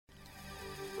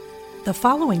The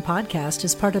following podcast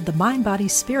is part of the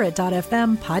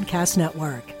MindBodySpirit.fm podcast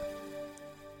network.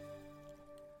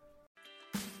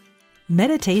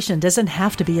 Meditation doesn't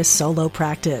have to be a solo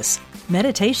practice.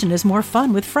 Meditation is more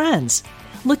fun with friends.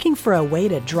 Looking for a way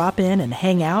to drop in and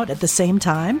hang out at the same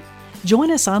time? Join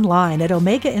us online at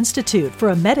Omega Institute for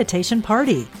a meditation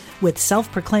party with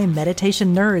self-proclaimed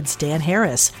meditation nerds Dan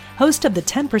Harris, host of the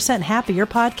 10% Happier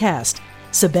podcast,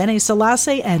 Sebene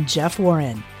Selassie, and Jeff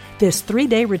Warren. This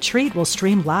 3-day retreat will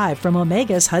stream live from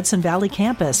Omega's Hudson Valley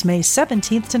campus May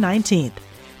 17th to 19th.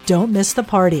 Don't miss the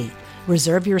party.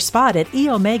 Reserve your spot at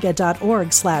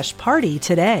eomega.org/party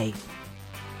today.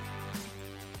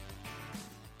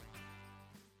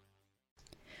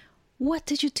 What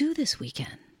did you do this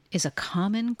weekend is a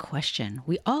common question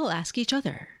we all ask each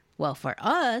other. Well, for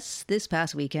us, this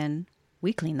past weekend,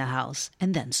 we cleaned the house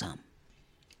and then some.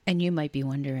 And you might be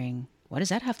wondering, what does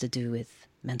that have to do with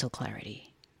mental clarity?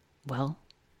 Well,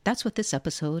 that's what this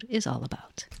episode is all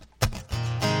about.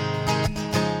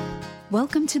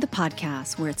 Welcome to the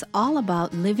podcast where it's all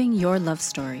about living your love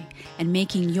story and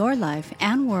making your life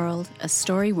and world a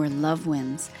story where love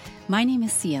wins. My name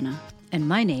is Sienna. And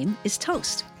my name is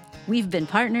Toast. We've been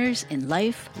partners in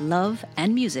life, love,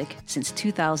 and music since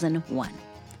 2001.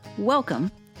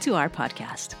 Welcome to our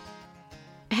podcast.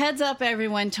 Heads up,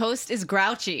 everyone. Toast is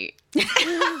grouchy.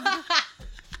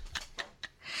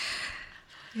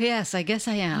 Yes, I guess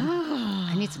I am.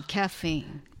 I need some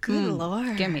caffeine. Good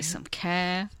Lord. Give me some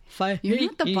caffeine. You're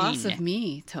not the boss of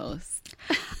me, Toast.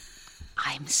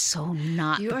 I'm so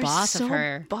not You the are boss so of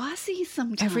her. bossy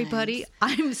sometimes. Everybody,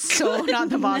 I'm so not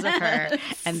the boss of her.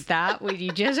 And that, what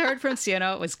you just heard from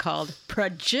Sienna, was called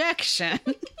projection.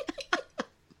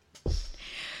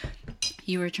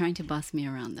 You were trying to boss me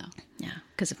around, though. Yeah,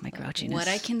 because of my grouchiness. What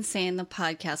I can say in the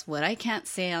podcast, what I can't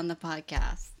say on the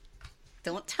podcast.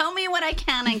 Don't tell me what I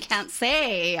can and can't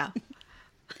say.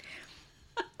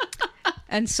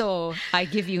 And so I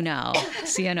give you now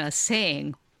Sienna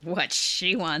saying what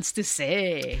she wants to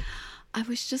say. I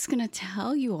was just going to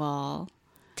tell you all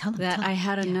Tell them that I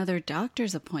had another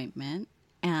doctor's appointment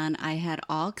and I had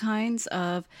all kinds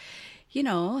of,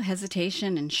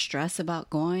 hesitation and stress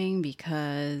about going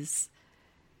because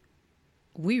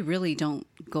we really don't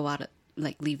go out,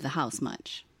 leave the house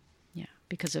much. Yeah,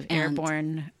 because of And-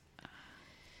 airborne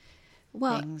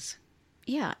Well, things.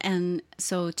 yeah. And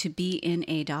so to be in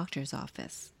a doctor's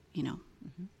office,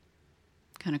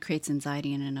 kind of creates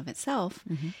anxiety in and of itself.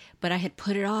 But I had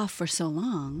put it off for so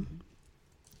long.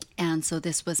 And so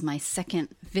this was my second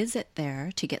visit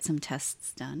there to get some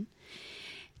tests done.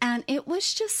 And it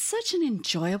was just such an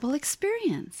enjoyable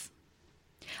experience.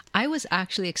 I was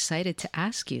actually excited to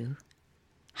ask you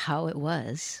how it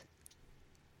was.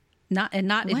 Not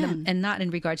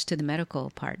in regards to the medical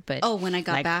part, but when I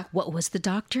got back, what was the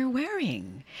doctor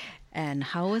wearing, and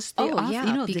how was the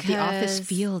did the office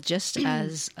feel just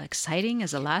as exciting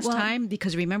as the last time?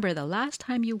 Because remember, the last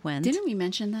time you went, didn't we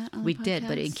mention that on the podcast? did,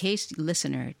 but in case dear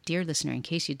listener, in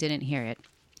case you didn't hear it,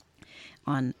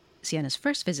 on Sienna's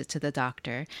first visit to the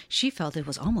doctor, she felt it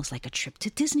was almost like a trip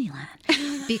to Disneyland.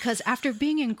 Because after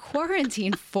being in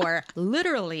quarantine for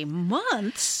literally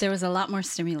months, there was a lot more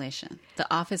stimulation.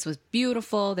 The office was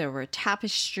beautiful. There were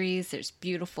tapestries. There's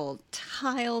beautiful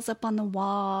tiles up on the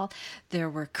wall. There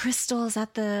were crystals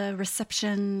at the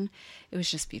reception. It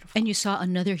was just beautiful. And you saw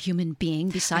another human being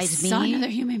besides me? I saw another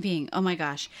human being. Oh my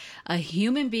gosh. A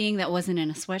human being that wasn't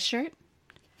in a sweatshirt.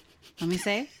 Let me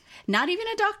say. Not even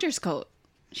a doctor's coat.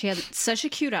 She had such a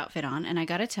cute outfit on, and I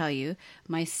got to tell you,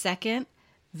 my second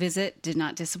visit did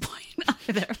not disappoint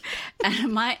either.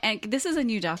 And this is a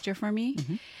new doctor for me.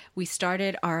 We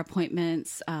started our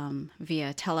appointments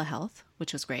via telehealth,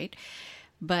 which was great.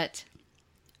 But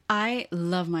I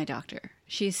love my doctor.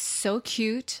 She's so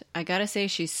cute. I got to say,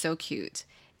 she's so cute.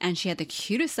 And she had the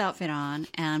cutest outfit on.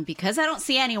 And because I don't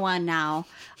see anyone now,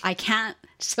 I can't.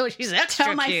 So she's extra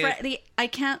tell my cute. friend. I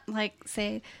can't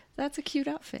say that's a cute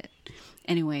outfit.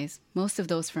 Anyways, most of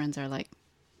those friends are like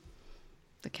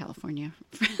the California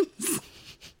friends.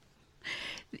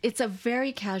 It's a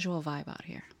very casual vibe out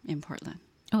here in Portland.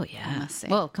 Oh yeah. I must say.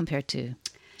 Well, compared to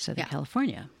Southern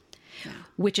California,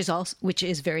 which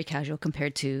is very casual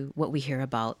compared to what we hear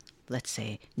about, let's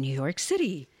say, New York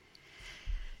City.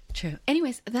 True.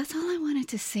 Anyways, that's all I wanted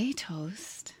to say,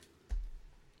 Toast.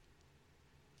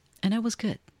 And it was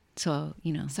good. So,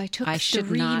 So I took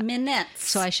 3 minutes.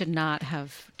 So I should not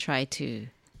have tried to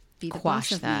be the quash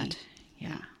boss of that. Me.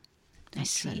 Yeah. Don't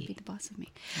try to be the boss of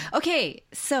me. Okay,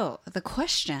 so the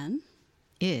question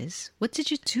is, what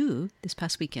did you do this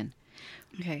past weekend?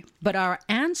 Okay. But our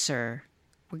answer,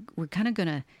 we're kind of going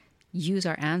to use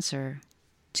our answer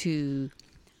to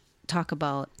talk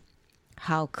about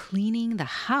how cleaning the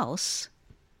house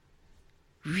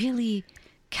really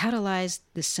catalyzed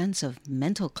the sense of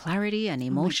mental clarity and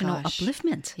emotional gosh.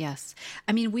 upliftment. Yes.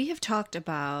 I mean, we have talked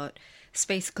about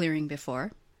space clearing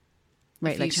before.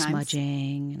 Right, few like times.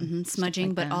 smudging. and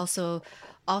Smudging, stuff like but that.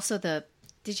 also the,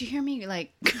 did you hear me?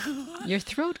 Like, Your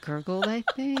throat gurgled, I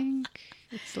think.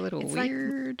 It's a little It's like-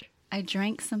 weird. I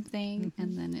drank something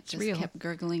and then it just real. kept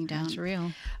gurgling down. It's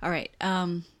real. All right.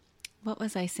 What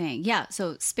was I saying? Yeah.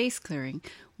 So space clearing.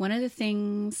 One of the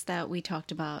things that we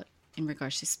talked about in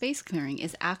regards to space clearing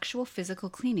is actual physical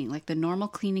cleaning, like the normal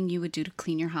cleaning you would do to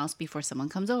clean your house before someone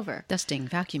comes over. Dusting,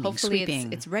 vacuuming, Hopefully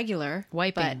sweeping. it's regular.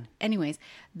 Wiping. But anyways,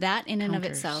 that in and of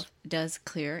Counters. itself does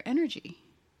clear energy.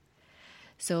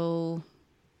 So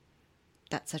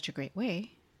that's such a great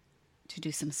way to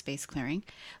do some space clearing.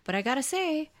 But I gotta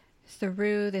say,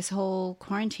 through this whole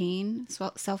quarantine,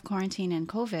 self-quarantine and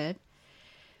COVID,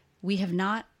 we have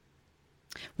not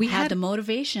we had had the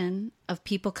motivation of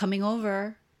people coming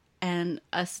over and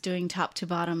us doing top to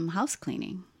bottom house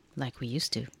cleaning. like we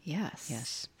used to. Yes.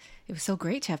 Yes. It was so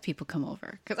great to have people come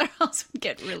over because our house would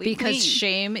get really Because clean.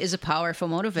 shame is a powerful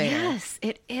motivator. Yes,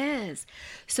 it is.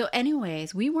 So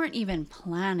anyways, we weren't even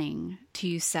planning to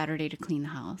use Saturday to clean the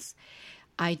house.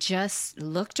 I just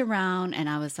looked around and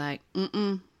I was like,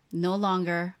 no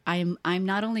longer. I'm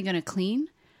not only going to clean,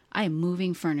 I am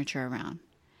moving furniture around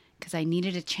because I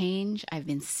needed a change. I've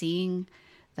been seeing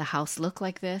the house look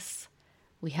like this.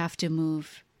 We have to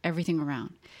move everything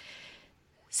around.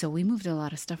 So we moved a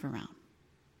lot of stuff around.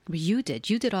 But you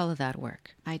did all of that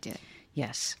work. I did.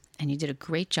 Yes. And you did a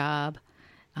great job.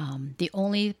 The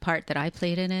only part that I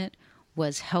played in it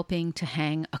was helping to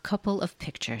hang a couple of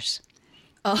pictures.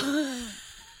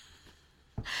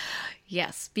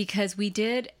 Yes, because we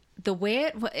did the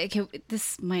way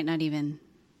this might not even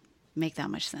make that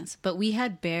much sense, but we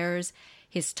had Bear's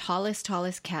his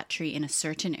tallest cat tree in a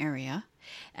certain area,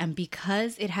 and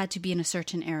because it had to be in a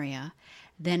certain area,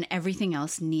 then everything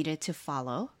else needed to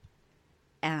follow.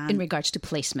 And In regards to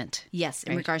placement. yes,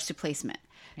 in regards to placement.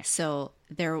 So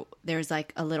there's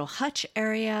like a little hutch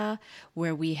area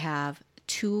where we have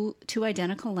two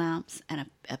identical lamps and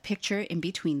a picture in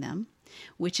between them,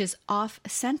 which is off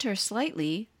center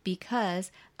slightly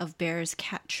because of Bear's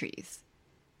cat trees.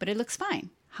 But it looks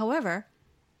fine. However,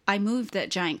 I moved that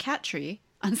giant cat tree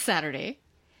on Saturday,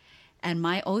 and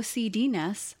my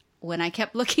OCD-ness, when I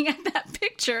kept looking at that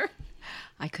picture,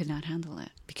 I could not handle it.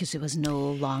 Because it was no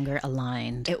longer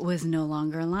aligned. It was no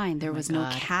longer aligned. There was no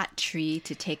God. cat tree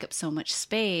to take up so much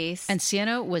space. And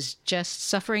Sienna was just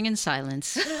suffering in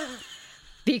silence.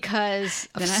 Because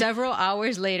several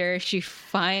hours later, she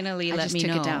finally I let just me took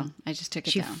know. it down. I just took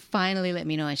it She down. finally let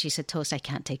me know, and she said, "Toast, I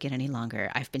can't take it any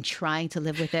longer. I've been trying to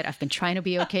live with it. I've been trying to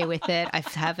be okay with it. I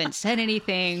haven't said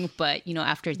anything, but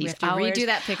after these have to hours, redo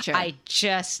that picture. I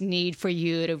just need for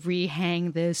you to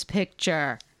rehang this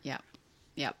picture."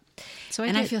 Yep. So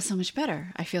I feel so much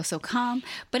better. I feel so calm.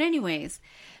 But anyways,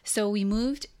 so we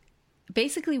moved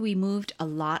a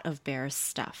lot of Bear's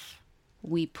stuff.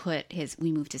 We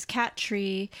moved his cat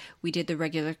tree. We did the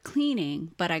regular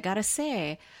cleaning, but I gotta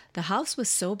say, the house was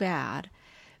so bad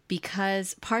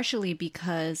partially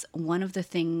because one of the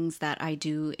things that I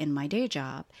do in my day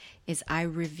job is I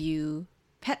review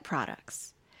pet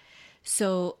products.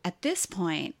 So at this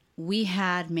point, we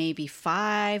had maybe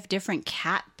 5 different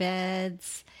cat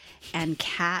beds and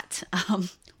cat,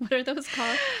 what are those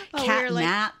called? Cat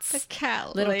mats. the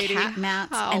cat little lady cat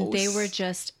mats. And they house. were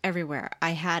just everywhere.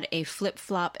 I had a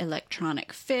flip-flop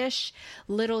electronic fish,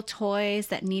 little toys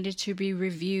that needed to be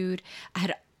reviewed. I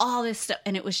had all this stuff,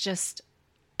 and it was just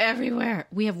everywhere.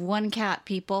 We have 1 cat,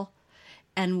 people,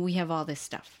 and we have all this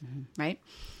stuff, right?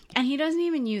 And he doesn't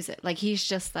even use it. Like, he's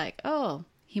just like, oh,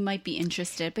 he might be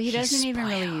interested, but he doesn't even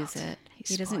really use it.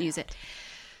 He doesn't use it.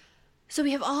 So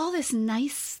we have all this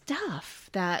nice stuff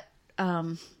that,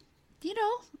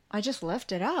 I just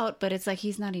left it out, but it's like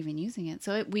he's not even using it.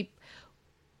 So we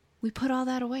put all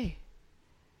that away.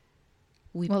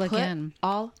 We put again-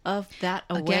 all of that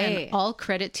away. Again, all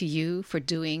credit to you for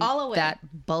doing All away.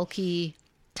 that bulky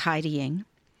tidying,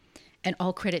 and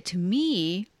all credit to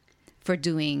me for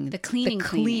doing The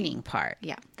cleaning part.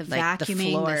 Yeah, the Like the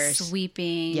vacuuming, floors. the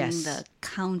sweeping, Yes. the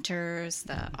counters,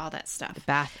 all that stuff.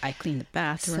 I cleaned the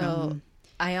bathroom. So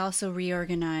I also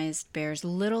reorganized Bear's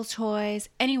little toys.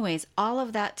 Anyways, all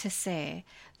of that to say,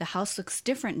 the house looks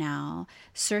different now.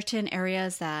 Certain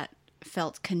areas that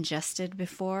felt congested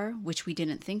before, which we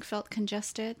didn't think felt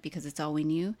congested because it's all we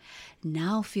knew,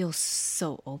 now feel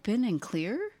so open and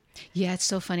clear. Yeah, it's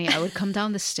so funny. I would come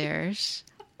down the stairs.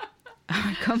 I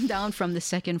would come down from the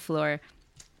second floor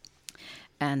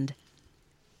and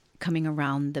coming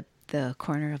around the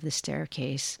corner of the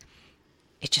staircase,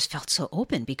 it just felt so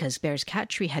open because Bear's cat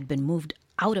tree had been moved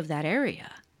out of that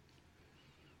area.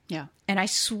 Yeah. And I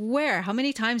swear, how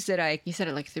many times did I... You said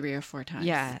it like 3 or 4 times.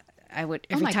 Yeah, I would...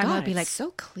 Oh Every my time God, I'd be it's like,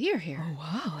 so clear here. oh,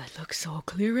 wow, it looks so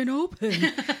clear and open.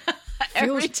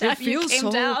 Every time you came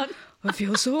down. It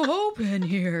feels so open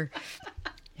here.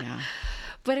 Yeah.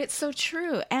 But it's so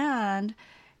true. And,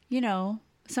 you know,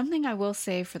 something I will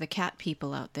say for the cat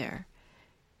people out there,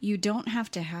 you don't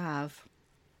have to have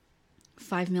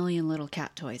 5 million little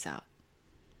cat toys out.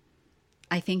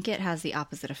 I think it has the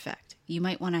opposite effect. You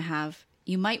might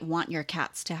want your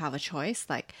cats to have a choice,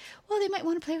 like, well, they might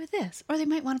want to play with this, or they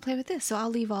might want to play with this, so I'll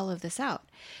leave all of this out.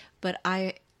 But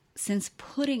since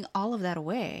putting all of that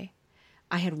away,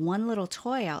 I had one little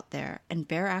toy out there, and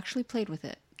Bear actually played with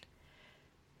it.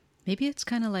 Maybe it's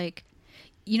kind of like,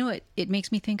 you know, it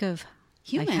makes me think of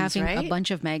Humans, like having right? a bunch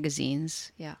of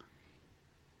magazines. Yeah.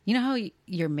 You know how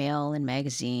your mail and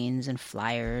magazines and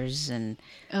flyers and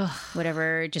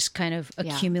whatever just kind of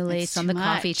Yeah, accumulates it's on too the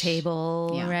coffee much.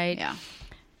 table, Yeah, right? Yeah.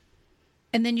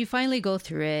 And then you finally go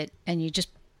through it and you just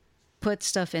put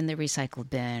stuff in the recycle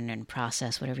bin and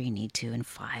process whatever you need to and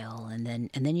file, and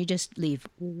then you just leave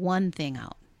one thing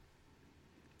out.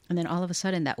 And then all of a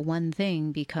sudden that one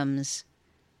thing becomes,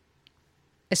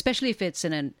 especially if it's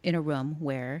in a room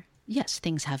where, yes,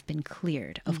 things have been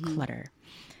cleared of clutter,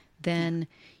 then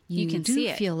you can do see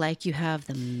it. feel like you have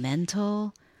the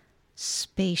mental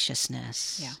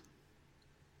spaciousness Yeah.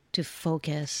 to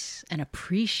focus and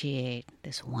appreciate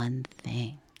this one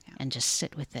thing and just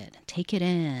sit with it and take it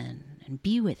in and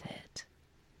be with it.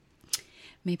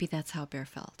 Maybe that's how Bear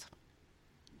felt.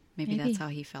 Maybe Maybe. that's how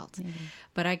he felt.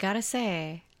 But I gotta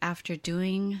say, after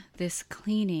doing this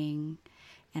cleaning,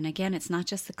 and again, it's not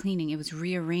just the cleaning, it was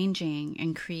rearranging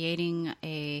and creating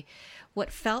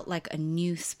what felt like a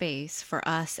new space for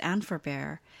us and for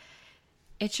Bear.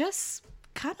 It just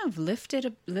kind of lifted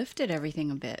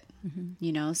everything a bit,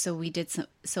 you know. So we did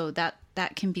so that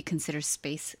can be considered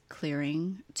space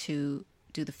clearing to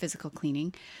do the physical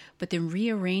cleaning, but then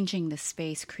rearranging the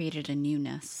space created a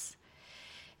newness.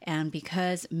 And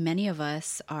because many of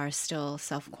us are still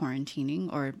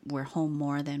self-quarantining, or we're home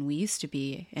more than we used to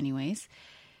be anyways,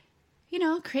 you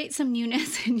know, create some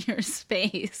newness in your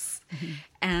space.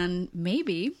 And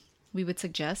maybe we would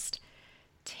suggest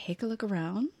take a look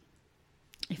around.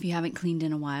 If you haven't cleaned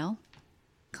in a while,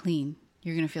 clean.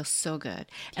 You're going to feel so good.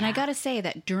 And I got to say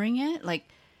that during it, like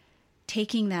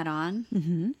taking that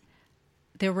on,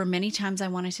 there were many times I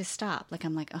wanted to stop. Like,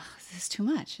 I'm like, oh, this is too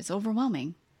much. It's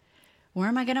overwhelming. Where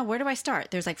do I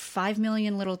start? There's like 5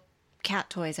 million little cat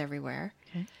toys everywhere.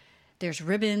 Okay. There's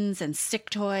ribbons and stick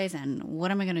toys, and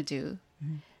what am I going to do?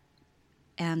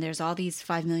 And there's all these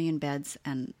 5 million beds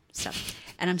and stuff.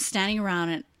 And I'm standing around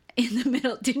and in the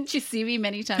middle. Didn't you see me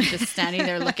many times just standing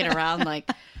there looking around like,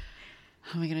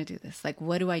 how am I going to do this? Like,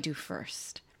 what do I do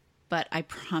first? But I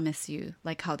promise you,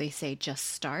 like how they say, just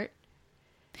start.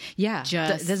 Yeah.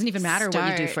 Just it doesn't even matter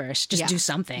what you do start. first. Just do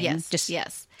something. Yes. Just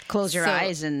close your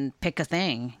eyes and pick a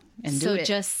thing and do it. So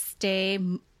just stay,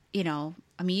 you know,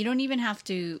 I mean, you don't even have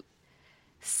to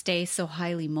stay so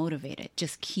highly motivated.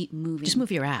 Just keep moving. Just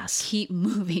move your ass. Keep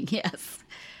moving. Yes.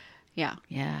 Yeah.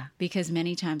 Yeah. Because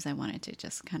many times I wanted to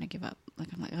just kind of give up. Like,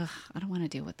 I'm like, ugh, I don't want to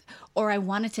deal with it. Or I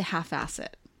wanted to half-ass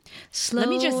it. Slow Let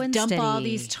me just and dump all steady.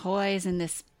 these toys in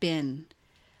this bin.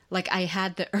 Like, I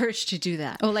had the urge to do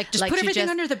that. Oh, like just put to everything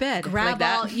under the bed. Grab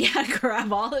like that.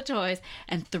 grab all the toys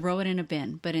and throw it in a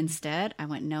bin. But instead, I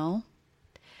went, no.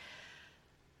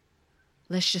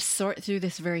 Let's just sort through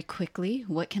this very quickly.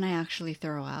 What can I actually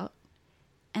throw out?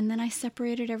 And then I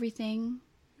separated everything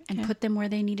and put them where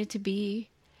they needed to be.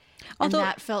 And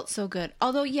that felt so good.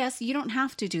 Although, yes, you don't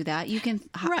have to do that. You can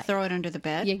throw it under the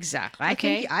bed. Exactly.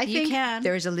 Okay, I think you can.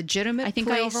 there's a legitimate I think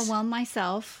place. I overwhelmed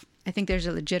myself. I think there's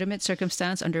a legitimate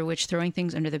circumstance under which throwing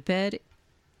things under the bed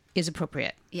is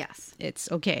appropriate. Yes.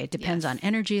 It's okay. It depends Yes. on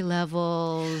energy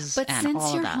levels But and since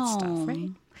all you're that home, stuff, right?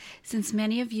 since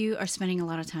many of you are spending a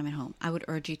lot of time at home, I would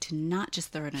urge you to not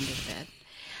just throw it under the bed,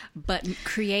 but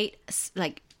create,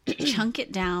 like, chunk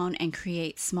it down and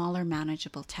create smaller,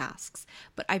 manageable tasks.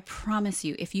 But I promise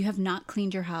you, if you have not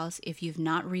cleaned your house, if you've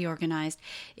not reorganized,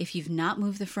 if you've not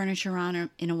moved the furniture around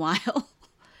in a while,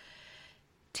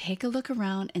 take a look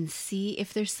around and see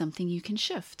if there's something you can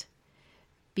shift.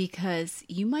 Because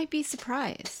you might be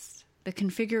surprised. The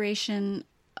configuration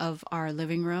of our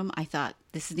living room, I thought,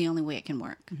 this is the only way it can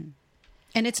work. Mm-hmm.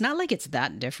 And it's not like it's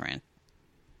that different.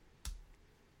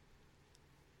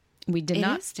 We did It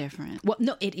not. is different. Well,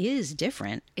 no, it is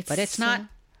different, but it's not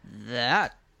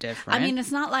that different. I mean,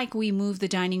 it's not like we moved the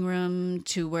dining room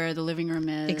to where the living room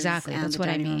is. Exactly. And That's the what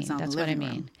I dining mean. room's on the That's what I living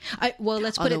mean. room. Well,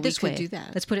 let's put Although it this we way. could do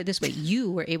that. Let's put it this way.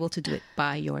 You were able to do it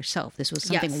by yourself. This was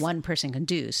something Yes. one person can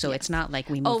do. So it's not like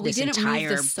we moved Oh, we this didn't entire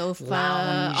move the sofa,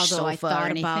 lounge although I sofa or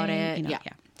thought about anything, it. you know, Yeah.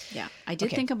 Yeah, I did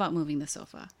Okay. think about moving the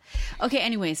sofa. Okay,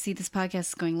 anyway, see, this podcast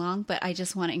is going long, but I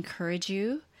just want to encourage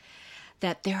you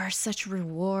that there are such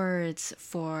rewards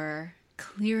for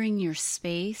clearing your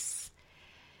space.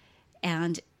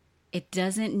 And it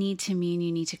doesn't need to mean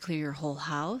you need to clear your whole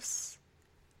house,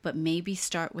 but maybe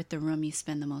start with the room you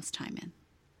spend the most time in.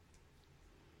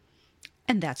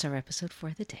 And that's our episode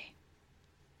for the day.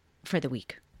 For the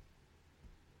week.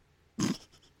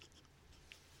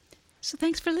 So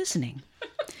thanks for listening.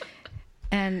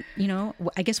 And, you know,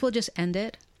 I guess we'll just end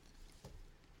it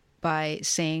by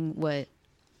saying what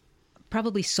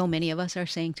probably so many of us are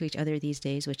saying to each other these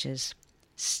days, which is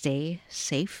stay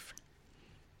safe.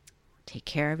 Take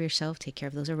care of yourself. Take care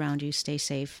of those around you. Stay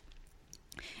safe.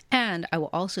 And I will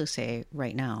also say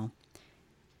right now,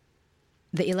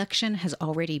 the election has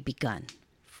already begun.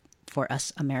 For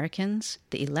us Americans,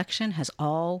 the election has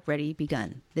already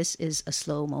begun. This is a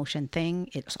slow motion thing.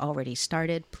 It's already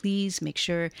started. Please make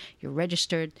sure you're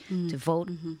registered to vote,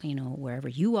 you know, wherever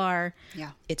you are.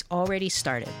 Yeah. It's already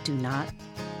started.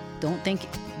 Don't think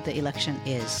the election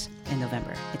is in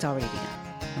November. It's already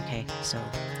begun. Okay? So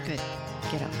Good.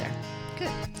 get out there.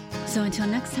 Good. So until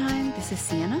next time, this is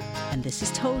Sienna. And this is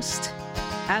Toast.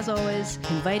 As always,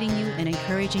 inviting you and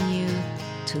encouraging you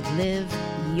to live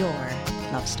your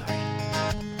love story.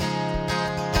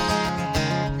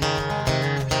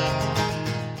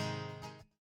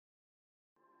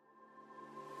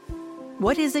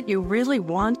 What is it you really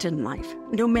want in life?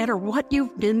 No matter what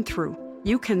you've been through,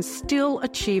 you can still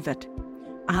achieve it.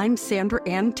 I'm Sandra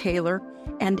Ann Taylor,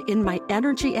 and in my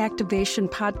Energy Activation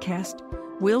podcast,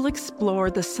 we'll explore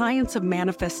the science of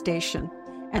manifestation,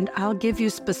 and I'll give you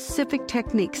specific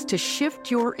techniques to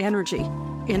shift your energy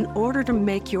in order to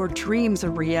make your dreams a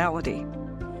reality.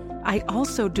 I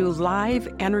also do live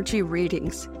energy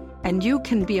readings, and you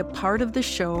can be a part of the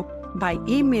show by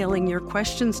emailing your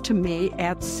questions to me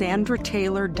at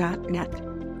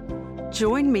sandrataylor.net.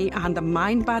 Join me on the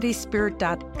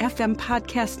mindbodyspirit.fm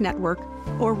podcast network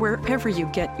or wherever you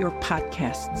get your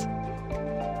podcasts.